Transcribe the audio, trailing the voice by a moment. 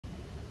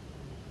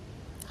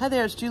Hi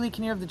there, it's Julie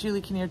Kinnear of the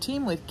Julie Kinnear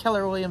team with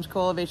Keller Williams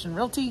Co-Elevation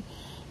Realty,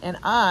 and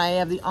I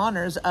have the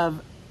honors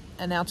of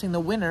announcing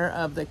the winner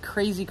of the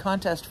Krazy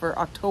Kontest for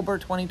October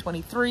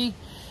 2023.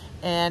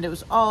 And it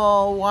was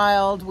all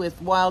wild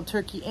with wild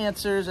turkey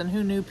answers, and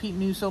who knew Pete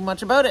knew so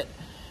much about it.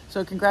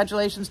 So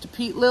congratulations to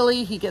Pete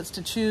Lilly. He gets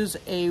to choose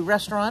a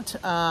restaurant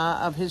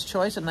of his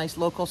choice, a nice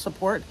local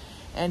support,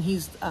 and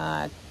he's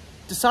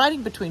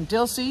deciding between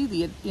Dilsey,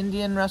 the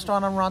Indian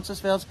restaurant on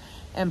Roncesvalles,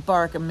 and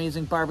Bark,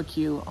 amazing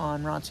barbecue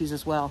on Ronces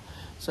as well.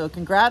 So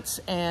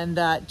congrats, and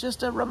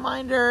just a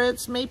reminder,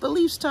 it's Maple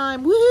Leafs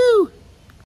time. Woohoo!